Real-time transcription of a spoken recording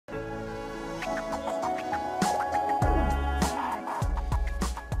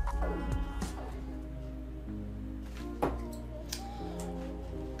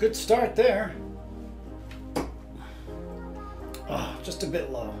Good start there. Oh, just a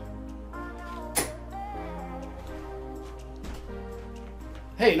bit low.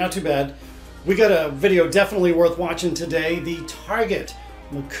 Hey, not too bad. We got a video definitely worth watching today. The Target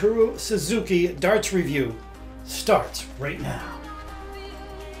MIKURU Suzuki darts review starts right now.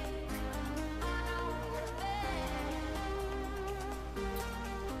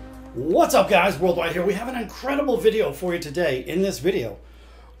 What's up, guys? Worldwide here. We have an incredible video for you today. In this video,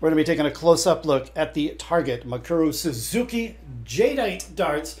 we're going to be taking a close-up look at the Target MIKURU Suzuki Jadeite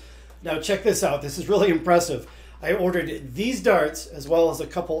darts. Now check this out. This is really impressive. I ordered these darts as well as a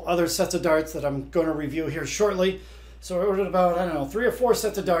couple other sets of darts that I'm going to review here shortly. So I ordered about, I don't know, 3 or 4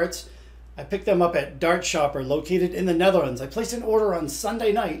 sets of darts. I picked them up at Dart Shopper located in the Netherlands. I placed an order on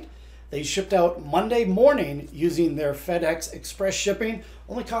Sunday night. They shipped out Monday morning using their FedEx Express shipping.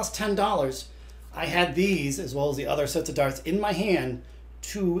 Only cost $10. I had these as well as the other sets of darts in my hand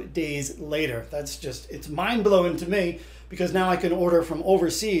 2 days later. That's just, it's mind-blowing to me because now I can order from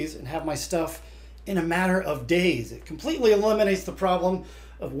overseas and have my stuff in a matter of days. It completely eliminates the problem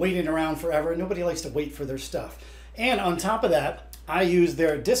of waiting around forever. Nobody likes to wait for their stuff. And on top of that, I use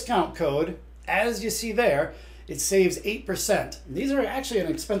their discount code. As you see there, it saves 8%. These are actually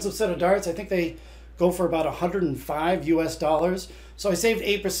an expensive set of darts. I think they go for about $105 US. So I saved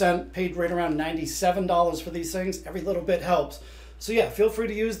 8%, paid right around $97 for these things. Every little bit helps. So yeah, feel free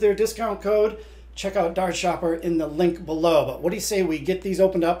to use their discount code. Check out Dart Shopper in the link below. But what do you say we get these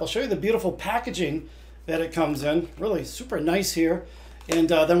opened up? I'll show you the beautiful packaging that it comes in. Really super nice here. And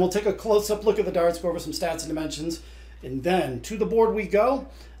then we'll take a close-up look at the darts, go over some stats and dimensions. And then to the board we go.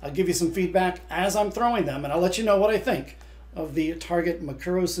 I'll give you some feedback as I'm throwing them, and I'll let you know what I think of the Target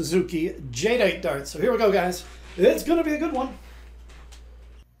MIKURU Suzuki Jadeite darts. So here we go, guys. It's going to be a good one.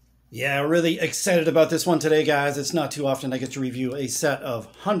 Yeah, really excited about this one today, guys. It's not too often I get to review a set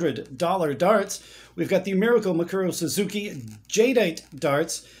of $100 darts. We've got the Miracle MIKURU Suzuki Jadeite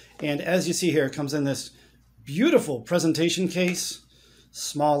darts, and as you see here, it comes in this beautiful presentation case.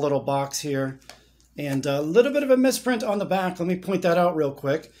 Small little box here. And a little bit of a misprint on the back. Let me point that out real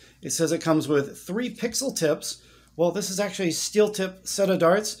quick. It says it comes with 3 pixel tips. Well, this is actually a steel tip set of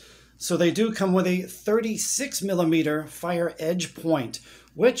darts. So they do come with a 36mm fire edge point,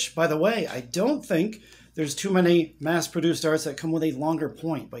 which, by the way, I don't think there's too many mass-produced darts that come with a longer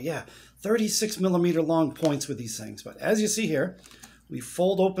point. But yeah, 36mm long points with these things. But as you see here, we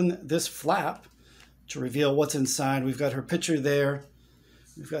fold open this flap to reveal what's inside. We've got her picture there.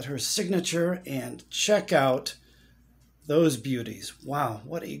 We've got her signature, and check out those beauties. Wow,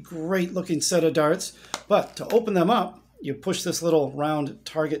 what a great looking set of darts. But to open them up, you push this little round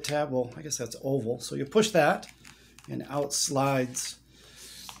target tab. Well, I guess that's oval. So you push that, and out slides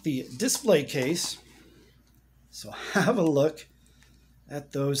the display case. So have a look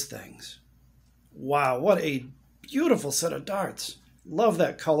at those things. Wow, what a beautiful set of darts. Love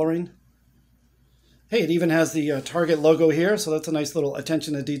that coloring. Hey, it even has the Target logo here, so that's a nice little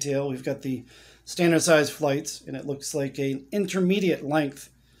attention to detail. We've got the standard size flights, and it looks like an intermediate length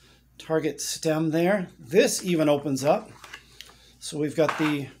Target stem there. This even opens up. So we've got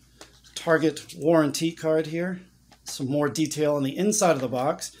the Target warranty card here. Some more detail on the inside of the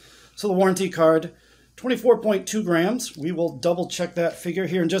box. So the warranty card, 24.2 grams. We will double check that figure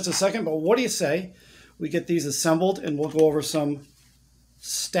here in just a second, but what do you say we get these assembled and we'll go over some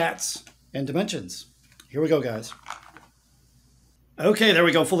stats and dimensions. Here we go, guys. Okay, there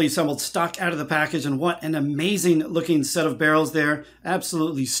we go, fully assembled, stock out of the package, and what an amazing looking set of barrels there.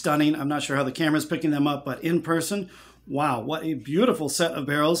 Absolutely stunning. I'm not sure how the camera's picking them up, but in person, wow, what a beautiful set of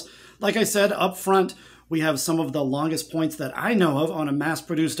barrels. Like I said, up front, we have some of the longest points that I know of on a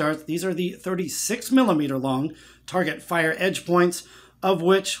mass-produced dart. These are the 36mm long Target fire edge points, of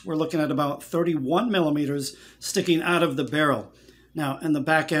which we're looking at about 31mm sticking out of the barrel. Now, in the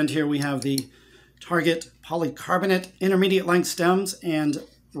back end here, we have the Target polycarbonate intermediate length stems, and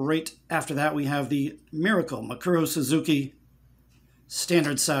right after that we have the Miracle MIKURU Suzuki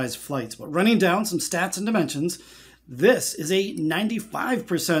standard size flights. But running down some stats and dimensions, this is a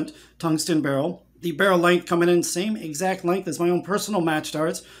 95% tungsten barrel. The barrel length coming in same exact length as my own personal match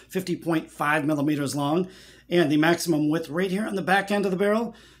darts, 50.5mm long, and the maximum width right here on the back end of the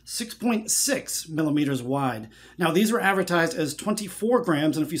barrel, 6.6mm wide. Now these were advertised as 24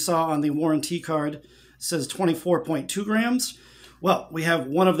 grams, and if you saw on the warranty card, it says 24.2 grams. Well, we have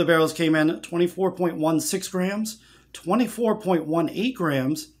one of the barrels came in 24.16 grams, 24.18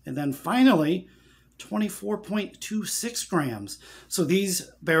 grams, and then finally 24.26 grams. So these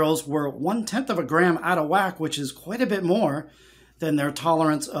barrels were 1/10 of a gram out of whack, which is quite a bit more than their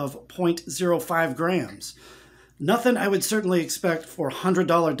tolerance of 0.05 grams. Nothing I would certainly expect for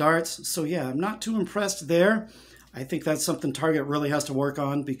 $100 darts. So yeah, I'm not too impressed there. I think that's something Target really has to work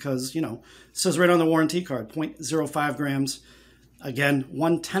on because, you know, it says right on the warranty card, 0.05 grams. Again,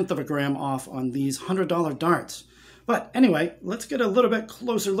 1/10 of a gram off on these $100 darts. But anyway, let's get a little bit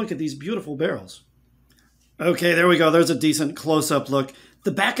closer look at these beautiful barrels. Okay, there we go. There's a decent close-up look.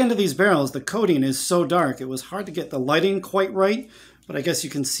 The back end of these barrels, the coating is so dark, it was hard to get the lighting quite right, but I guess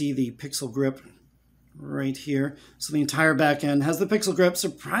you can see the pixel grip right here. So the entire back end has the pixel grip,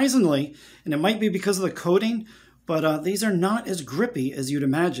 surprisingly, and it might be because of the coating, but these are not as grippy as you'd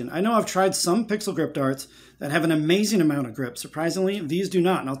imagine. I know I've tried some pixel grip darts that have an amazing amount of grip. Surprisingly, these do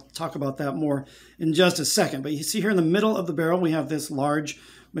not, and I'll talk about that more in just a second. But you see here in the middle of the barrel, we have this large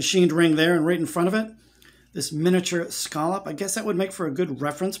machined ring there, and right in front of it, this miniature scallop. I guess that would make for a good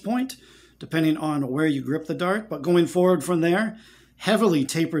reference point, depending on where you grip the dart. But going forward from there, heavily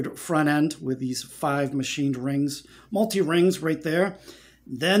tapered front end with these 5 machined rings, multi-rings right there.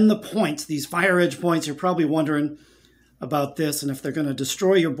 Then the points, these fire edge points, you're probably wondering about this and if they're going to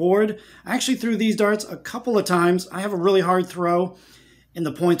destroy your board. I actually threw these darts a couple of times. I have a really hard throw, and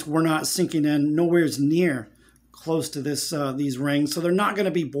the points were not sinking in, nowhere near close to this these rings. So they're not going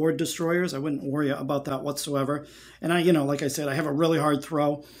to be board destroyers. I wouldn't worry about that whatsoever. And I, like I said, I have a really hard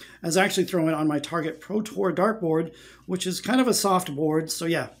throw. I was actually throwing it on my Target Pro Tour dartboard, which is kind of a soft board. So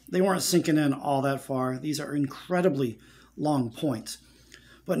yeah, they weren't sinking in all that far. These are incredibly long points.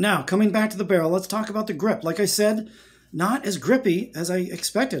 But now, coming back to the barrel, let's talk about the grip. Like I said, not as grippy as I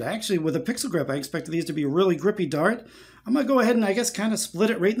expected. Actually, with a pixel grip, I expected these to be a really grippy dart. I'm going to go ahead and I guess kind of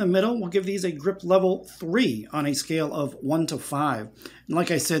split it right in the middle. We'll give these a grip level 3 on a scale of 1 to 5. And like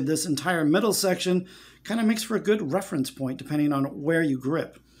I said, this entire middle section kind of makes for a good reference point depending on where you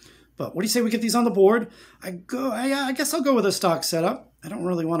grip. But what do you say we get these on the board? I guess I'll go with a stock setup. I don't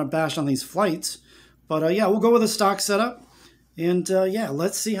really want to bash on these flights. But yeah, we'll go with a stock setup. And yeah,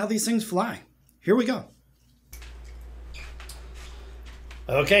 let's see how these things fly. Here we go.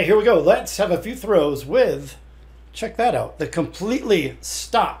 Okay, here we go. Let's have a few throws with, check that out, the completely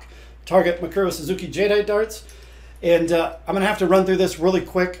stock Target MIKURU Suzuki Jadeite darts. And I'm going to have to run through this really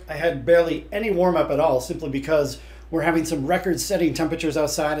quick. I had barely any warm-up at all, simply because we're having some record-setting temperatures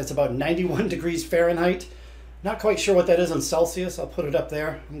outside. It's about 91 degrees Fahrenheit. Not quite sure what that is in Celsius. I'll put it up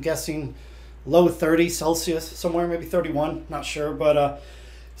there. I'm guessing low 30 Celsius, somewhere, maybe 31, not sure. But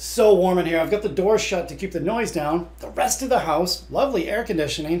so warm in here. I've got the door shut to keep the noise down. The rest of the house, lovely air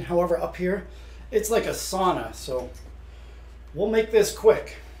conditioning. However, up here, it's like a sauna. So we'll make this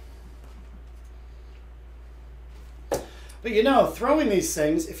quick. But you know, throwing these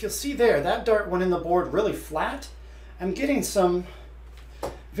things, if you'll see there, that dart went in the board really flat. I'm getting some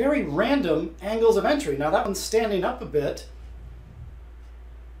very random angles of entry. Now that one's standing up a bit.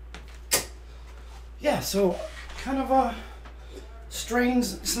 Yeah, so kind of a strange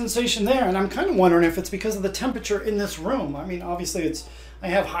sensation there, and I'm kind of wondering if it's because of the temperature in this room. I mean, obviously I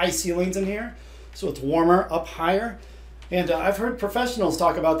have high ceilings in here, so it's warmer up higher. And I've heard professionals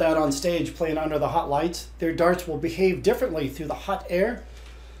talk about that on stage, playing under the hot lights. Their darts will behave differently through the hot air.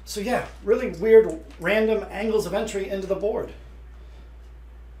 So yeah, really weird, random angles of entry into the board.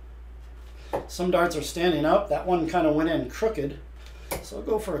 Some darts are standing up. That one kind of went in crooked. So I'll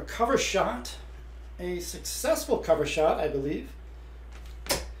go for a cover shot. A successful cover shot, I believe.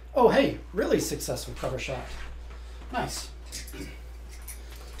 Oh, hey, really successful cover shot. Nice.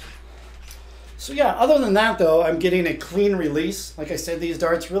 So yeah, other than that though, I'm getting a clean release. Like I said, these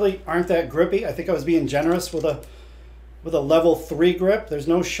darts really aren't that grippy. I think I was being generous with a level 3 grip. There's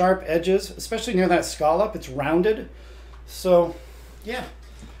no sharp edges, especially near that scallop. It's rounded. So yeah,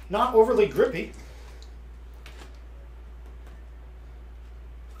 not overly grippy.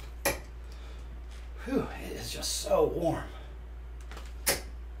 Whew, it is just so warm.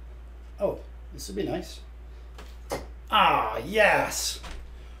 Oh, this would be nice. Ah, yes.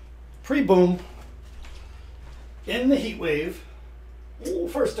 Pre-boom. In the heat wave. Ooh,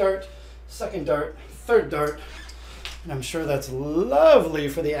 first dart, second dart, third dart. And I'm sure that's lovely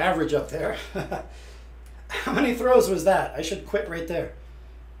for the average up there. How many throws was that? I should quit right there.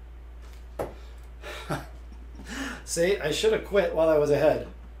 See, I should have quit while I was ahead.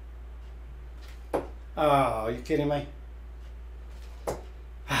 Oh, are you kidding me?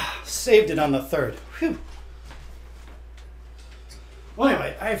 Saved it on the third. Whew. Well,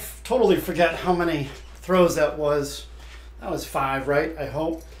 anyway, I totally forget how many throws that was. That was 5, right? I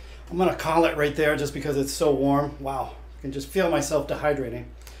hope. I'm going to call it right there just because it's so warm. Wow. I can just feel myself dehydrating.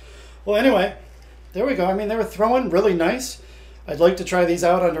 Well, anyway, there we go. I mean, they were throwing really nice. I'd like to try these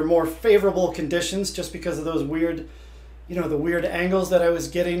out under more favorable conditions just because of those weird, you know, the weird angles that I was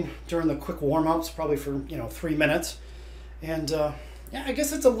getting during the quick warm-ups, probably for, you know, 3 minutes. And yeah, I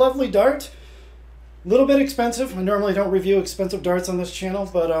guess it's a lovely dart. A little bit expensive. I normally don't review expensive darts on this channel,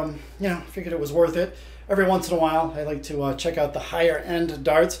 but you know, I figured it was worth it. Every once in a while, I like to check out the higher end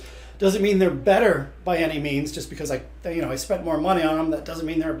darts. Doesn't mean they're better by any means, just because I spent more money on them. That doesn't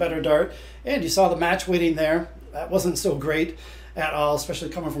mean they're a better dart. And you saw the match weighting there. That wasn't so great at all, especially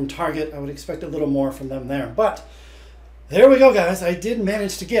coming from Target. I would expect a little more from them there. But there we go, guys. I did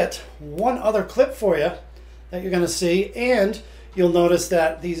manage to get one other clip for you that you're going to see, and you'll notice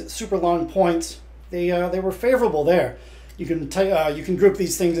that these super long points, they were favorable there. You can group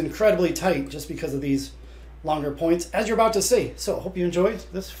these things incredibly tight just because of these longer points, as you're about to see. So I hope you enjoyed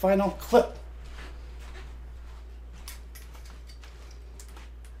this final clip.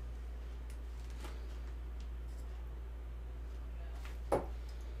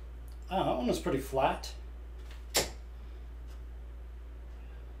 That one was pretty flat.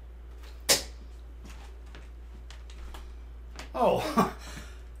 Oh,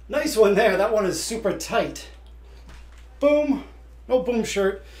 nice one there. That one is super tight. Boom. No boom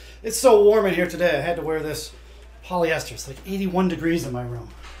shirt. It's so warm in here today. I had to wear this polyester. It's like 81 degrees in my room.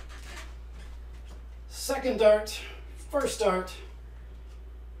 Second dart. First dart.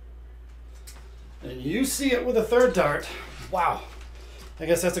 And you see it with a third dart. Wow. I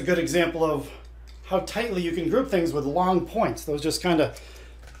guess that's a good example of how tightly you can group things with long points. Those just kind of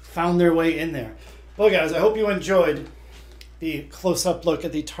found their way in there. Well, guys, I hope you enjoyed the close-up look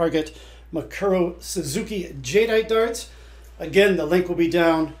at the Target MIKURU Suzuki Jadeite darts. Again, the link will be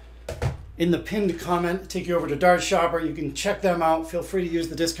down in the pinned comment. Take you over to Dart Shopper. You can check them out. Feel free to use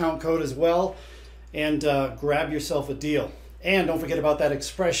the discount code as well, and grab yourself a deal. And don't forget about that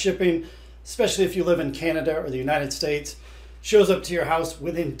express shipping, especially if you live in Canada or the United States. Shows up to your house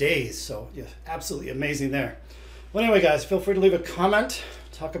within days. So yeah, absolutely amazing there. Well, anyway, guys, feel free to leave a comment.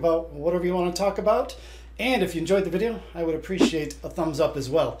 Talk about whatever you want to talk about. And if you enjoyed the video, I would appreciate a thumbs up as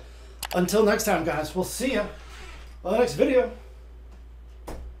well. Until next time, guys, we'll see you on the next video.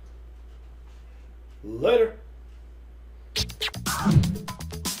 Later.